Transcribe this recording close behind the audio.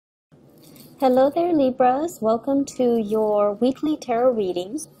Hello there, Libras. Welcome to your weekly tarot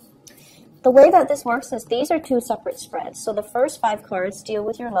readings. The way that this works is these are two separate spreads. So the first 5 cards deal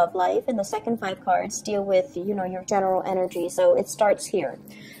with your love life, and the second 5 cards deal with, your general energy. So it starts here.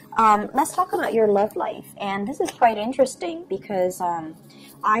 Let's talk about your love life. And this is quite interesting because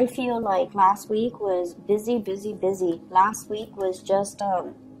I feel like last week was busy. Last week was just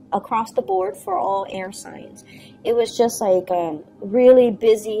across the board for all air signs. It was just like really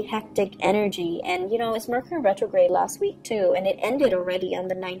busy, hectic energy. And it's Mercury retrograde last week too, and it ended already on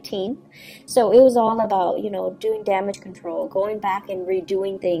the 19th. So it was all about doing damage control, going back and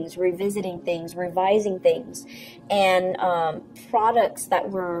redoing things, revisiting things, revising things, and products that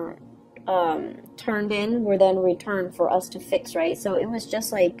were turned in were then returned for us to fix, right? So it was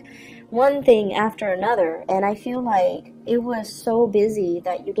just like one thing after another, and I feel like it was so busy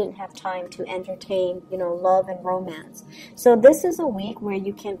that you didn't have time to entertain, love and romance. So this is a week where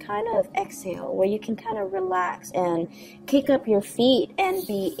you can kind of exhale, where you can kind of relax and kick up your feet and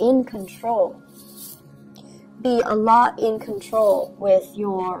be in control. Be a lot in control with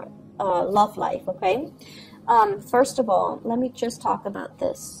your love life, okay? First of all, let me just talk about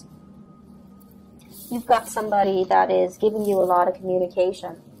this. You've got somebody that is giving you a lot of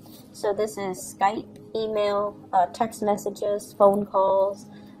communication. So this is Skype, email, text messages, phone calls.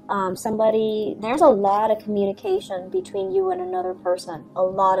 There's a lot of communication between you and another person. A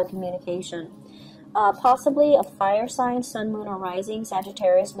lot of communication. Possibly a fire sign, sun, moon, or rising,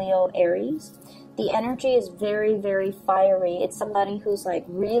 Sagittarius, Leo, Aries. The energy is very, very fiery. It's somebody who's like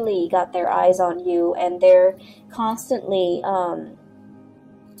really got their eyes on you, and they're constantly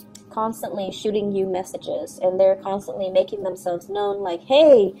shooting you messages, and they're constantly making themselves known, like,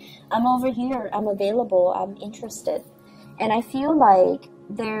 hey, I'm over here, I'm available, I'm interested. And I feel like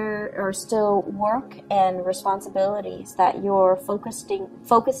there are still work and responsibilities that you're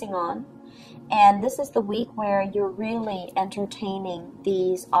focusing on, and this is the week where you're really entertaining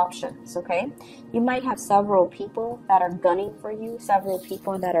these options, okay? You might have several people that are gunning for you, several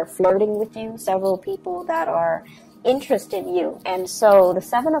people that are flirting with you, several people that are interest in you. And so the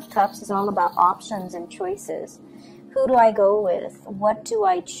 7 of Cups is all about options and choices. Who do I go with? What do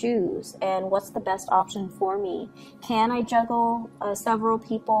I choose? And what's the best option for me? Can I juggle several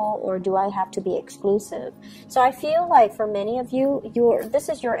people, or do I have to be exclusive? So I feel like for many of you, this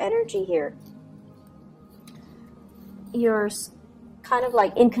is your energy here. You're kind of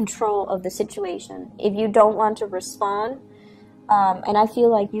like in control of the situation. If you don't want to respond, and I feel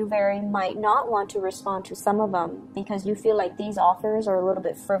like you might not want to respond to some of them because you feel like these offers are a little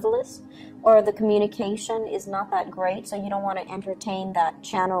bit frivolous, or the communication is not that great, so you don't want to entertain that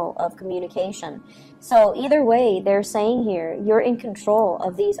channel of communication. So either way, they're saying here, you're in control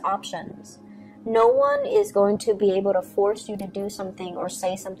of these options. No one is going to be able to force you to do something or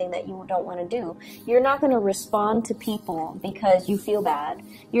say something that you don't want to do. You're not going to respond to people because you feel bad.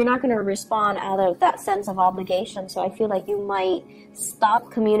 You're not going to respond out of that sense of obligation. So I feel like you might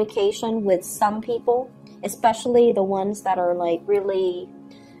stop communication with some people, especially the ones that are like really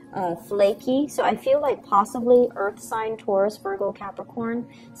flaky. So I feel like possibly earth sign, Taurus, Virgo, Capricorn,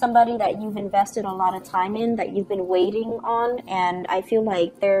 somebody that you've invested a lot of time in, that you've been waiting on, and I feel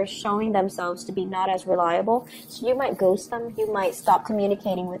like they're showing themselves to be not as reliable. So you might ghost them, you might stop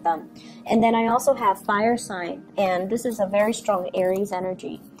communicating with them. And then I also have fire sign, and this is a very strong Aries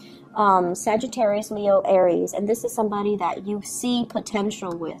energy. Sagittarius, Leo, Aries, and this is somebody that you see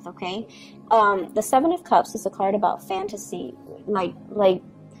potential with, okay? The 7 of Cups is a card about fantasy, like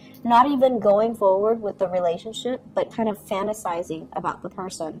not even going forward with the relationship, but kind of fantasizing about the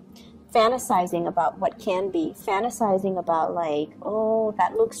person, fantasizing about what can be, fantasizing about like, oh,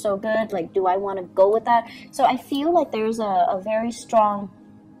 that looks so good, like, do I want to go with that? So I feel like there's a very strong,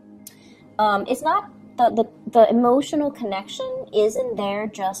 it's not, the emotional connection isn't there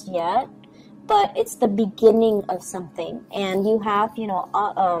just yet, but it's the beginning of something, and you have,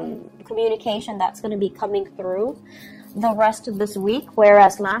 communication that's going to be coming through the rest of this week,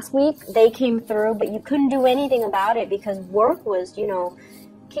 whereas last week they came through, but you couldn't do anything about it because work was,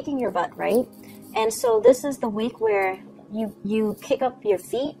 kicking your butt, right? And so this is the week where you kick up your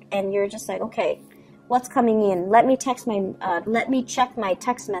feet and you're just like, okay, what's coming in? Let me check my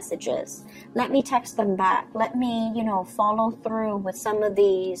text messages. Let me text them back. Let me, follow through with some of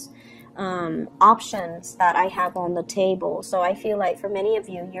these options that I have on the table. So I feel like for many of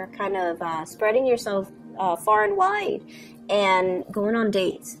you, you're kind of spreading yourself far and wide and going on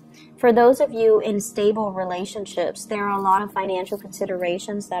dates. For those of you in stable relationships, there are a lot of financial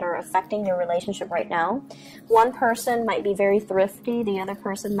considerations that are affecting your relationship right now. One person might be very thrifty, the other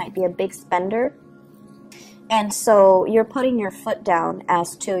person might be a big spender. And so you're putting your foot down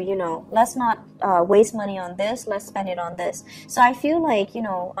as to, you know, let's not waste money on this, let's spend it on this. So I feel like, you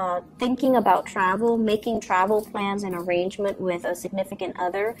know, thinking about travel, making travel plans and arrangement with a significant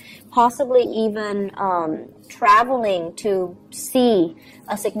other, possibly even traveling to see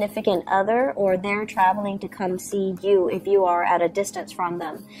a significant other, or they're traveling to come see you if you are at a distance from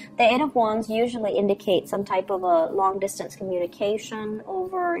them. The Eight of Wands usually indicates some type of a long distance communication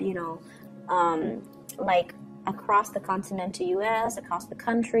over, you know, like across the continental US, across the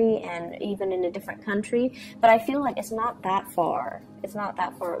country, and even in a different country. But I feel like it's not that far. It's not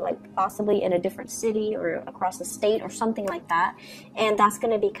that far, like possibly in a different city or across the state or something like that. And that's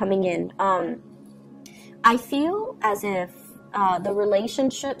going to be coming in. I feel as if the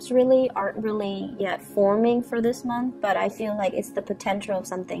relationships really aren't really yet forming for this month, but I feel like it's the potential of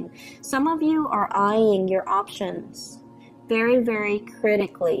something. Some of you are eyeing your options very, very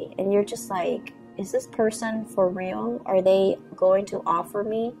critically, and you're just like, is this person for real? Are they going to offer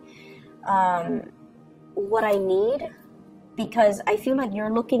me what I need? Because I feel like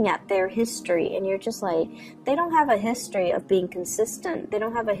you're looking at their history and you're just like, they don't have a history of being consistent. They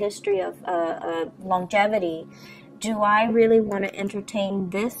don't have a history of longevity. Do I really want to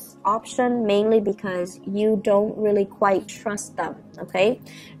entertain this option? Mainly because you don't really quite trust them, okay?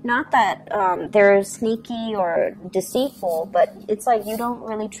 Not that they're sneaky or deceitful, but it's like you don't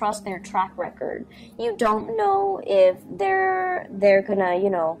really trust their track record. You don't know if they're gonna, you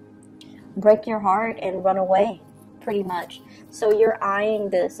know, break your heart and run away, pretty much. So you're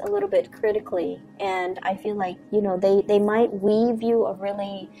eyeing this a little bit critically, and I feel like, you know, they might weave you a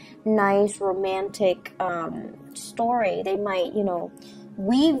really nice romantic story. They might, you know,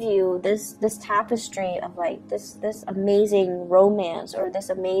 weave you this tapestry of like this amazing romance or this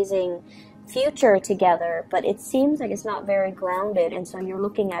amazing future together, but it seems like it's not very grounded, and so you're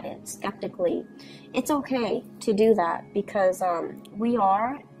looking at it skeptically. It's okay to do that, because we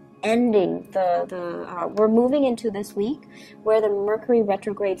are ending we're moving into this week where the Mercury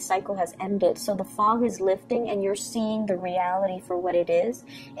retrograde cycle has ended. So the fog is lifting and you're seeing the reality for what it is.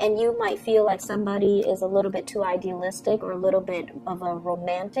 And you might feel like somebody is a little bit too idealistic or a little bit of a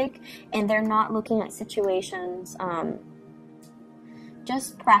romantic, and they're not looking at situations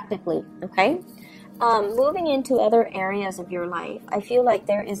just practically, okay? Moving into other areas of your life, I feel like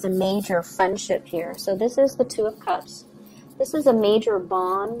there is a major friendship here. So this is the Two of Cups. This is a major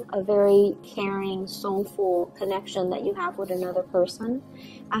bond, a very caring, soulful connection that you have with another person.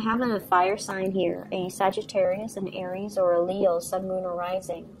 I have a fire sign here, a Sagittarius, an Aries, or a Leo, Sun, Moon, or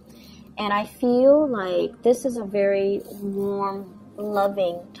Rising. And I feel like this is a very warm,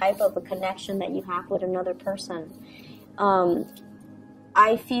 loving type of a connection that you have with another person.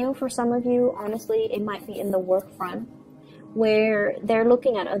 I feel for some of you, honestly, it might be in the work front, where they're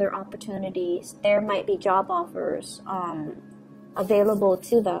looking at other opportunities. There might be job offers available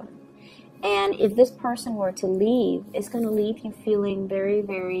to them. And if this person were to leave, it's going to leave you feeling very,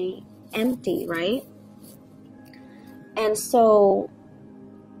 very empty, right? And so,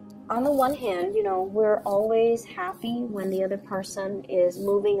 on the one hand, you know, we're always happy when the other person is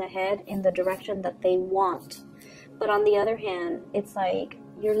moving ahead in the direction that they want. But on the other hand, it's like,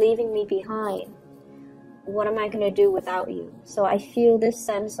 you're leaving me behind. What am I going to do without you? So I feel this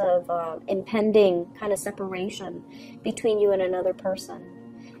sense of impending kind of separation between you and another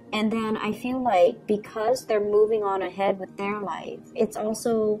person. And then I feel like because they're moving on ahead with their life, it's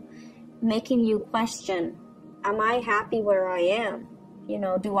also making you question, am I happy where I am? You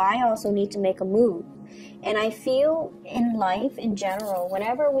know, do I also need to make a move? And I feel in life in general,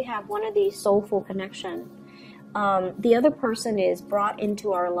 whenever we have one of these soulful connections, the other person is brought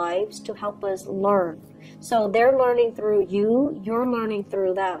into our lives to help us learn. So they're learning through you, you're learning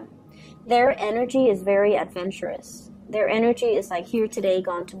through them. Their energy is very adventurous. Their energy is like here today,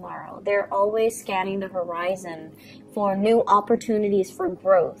 gone tomorrow. They're always scanning the horizon for new opportunities for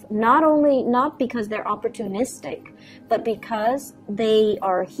growth. Not because they're opportunistic, but because they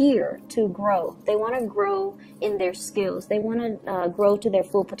are here to grow. They want to grow in their skills. They want to grow to their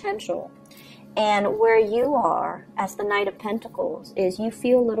full potential. And where you are as the Knight of Pentacles is you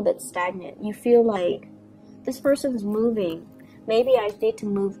feel a little bit stagnant. You feel like this person is moving. Maybe I need to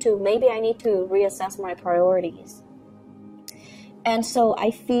move too. Maybe I need to reassess my priorities. And so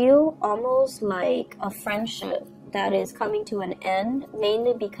I feel almost like a friendship that is coming to an end,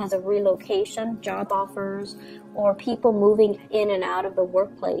 mainly because of relocation, job offers, or people moving in and out of the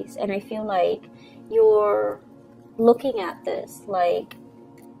workplace. And I feel like you're looking at this like,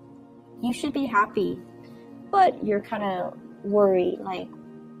 you should be happy, but you're kind of worried, like,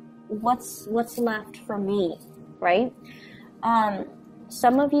 what's left for me, right?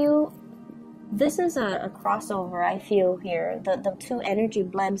 Some of you, this is a crossover, I feel here. The two energy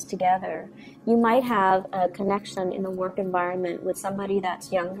blends together. You might have a connection in the work environment with somebody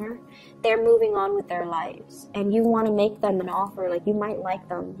that's younger. They're moving on with their lives, and you want to make them an offer. Like, you might like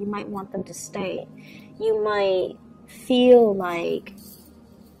them. You might want them to stay. You might feel like,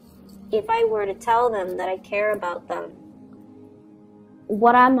 if I were to tell them that I care about them,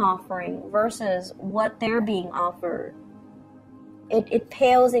 what I'm offering versus what they're being offered, it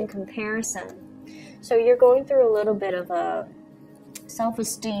pales in comparison. So you're going through a little bit of a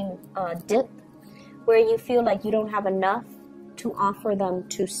self-esteem dip where you feel like you don't have enough to offer them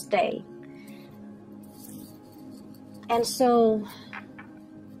to stay. And so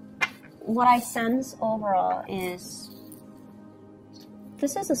what I sense overall is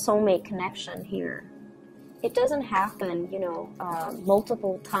this is a soulmate connection here. It doesn't happen,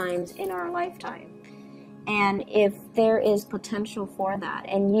 multiple times in our lifetime. And if there is potential for that,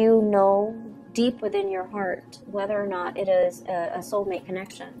 and you know deep within your heart whether or not it is a soulmate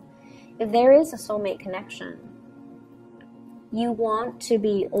connection, if there is a soulmate connection, you want to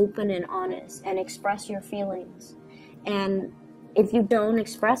be open and honest and express your feelings. And if you don't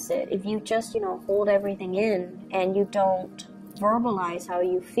express it, if you just, hold everything in and you don't verbalize how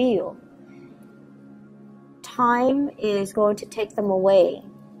you feel, time is going to take them away.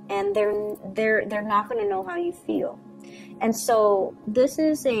 And they're not going to know how you feel. And so this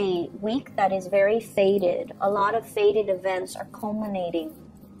is a week that is very fated. A lot of fated events are culminating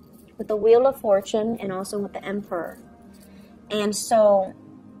with the Wheel of Fortune and also with the Emperor. And so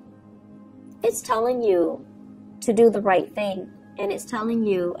it's telling you to do the right thing. And it's telling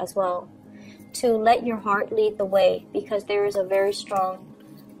you as well to let your heart lead the way, because there is a very strong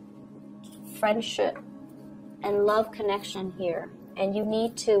friendship and love connection here. And you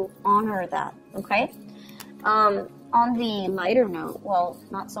need to honor that, okay? On the lighter note, well,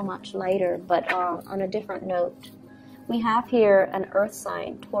 not so much lighter, but on a different note, we have here an earth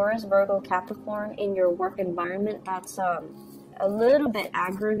sign, Taurus, Virgo, Capricorn, in your work environment. That's a little bit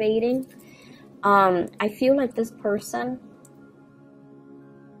aggravating. I feel like this person,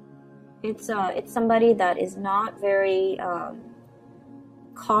 it's somebody that is not very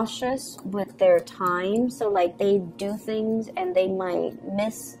cautious with their time. So like, they do things and they might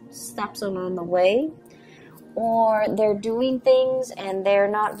miss steps along the way, or they're doing things and they're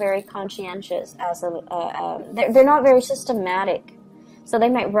not very conscientious they're not very systematic. So they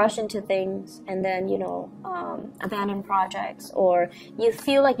might rush into things and then, abandon projects, or you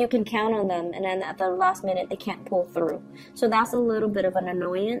feel like you can count on them and then at the last minute they can't pull through. So that's a little bit of an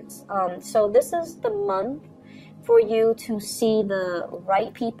annoyance. So this is the month for you to see the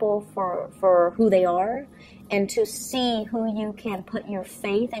right people for who they are, and to see who you can put your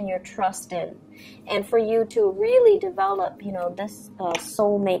faith and your trust in, and for you to really develop, this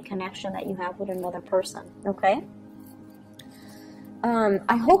soulmate connection that you have with another person, okay?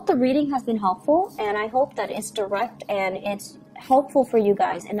 I hope the reading has been helpful, and I hope that it's direct and it's helpful for you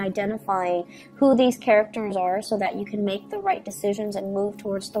guys in identifying who these characters are, so that you can make the right decisions and move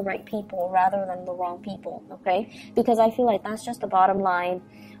towards the right people rather than the wrong people, okay? Because I feel like that's just the bottom line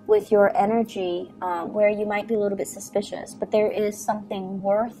with your energy, where you might be a little bit suspicious, but there is something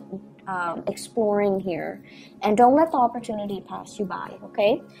worth exploring here, and don't let the opportunity pass you by,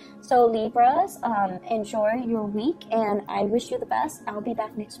 okay? So Libras, enjoy your week, and I wish you the best. I'll be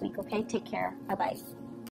back next week, okay? Take care. Bye-bye.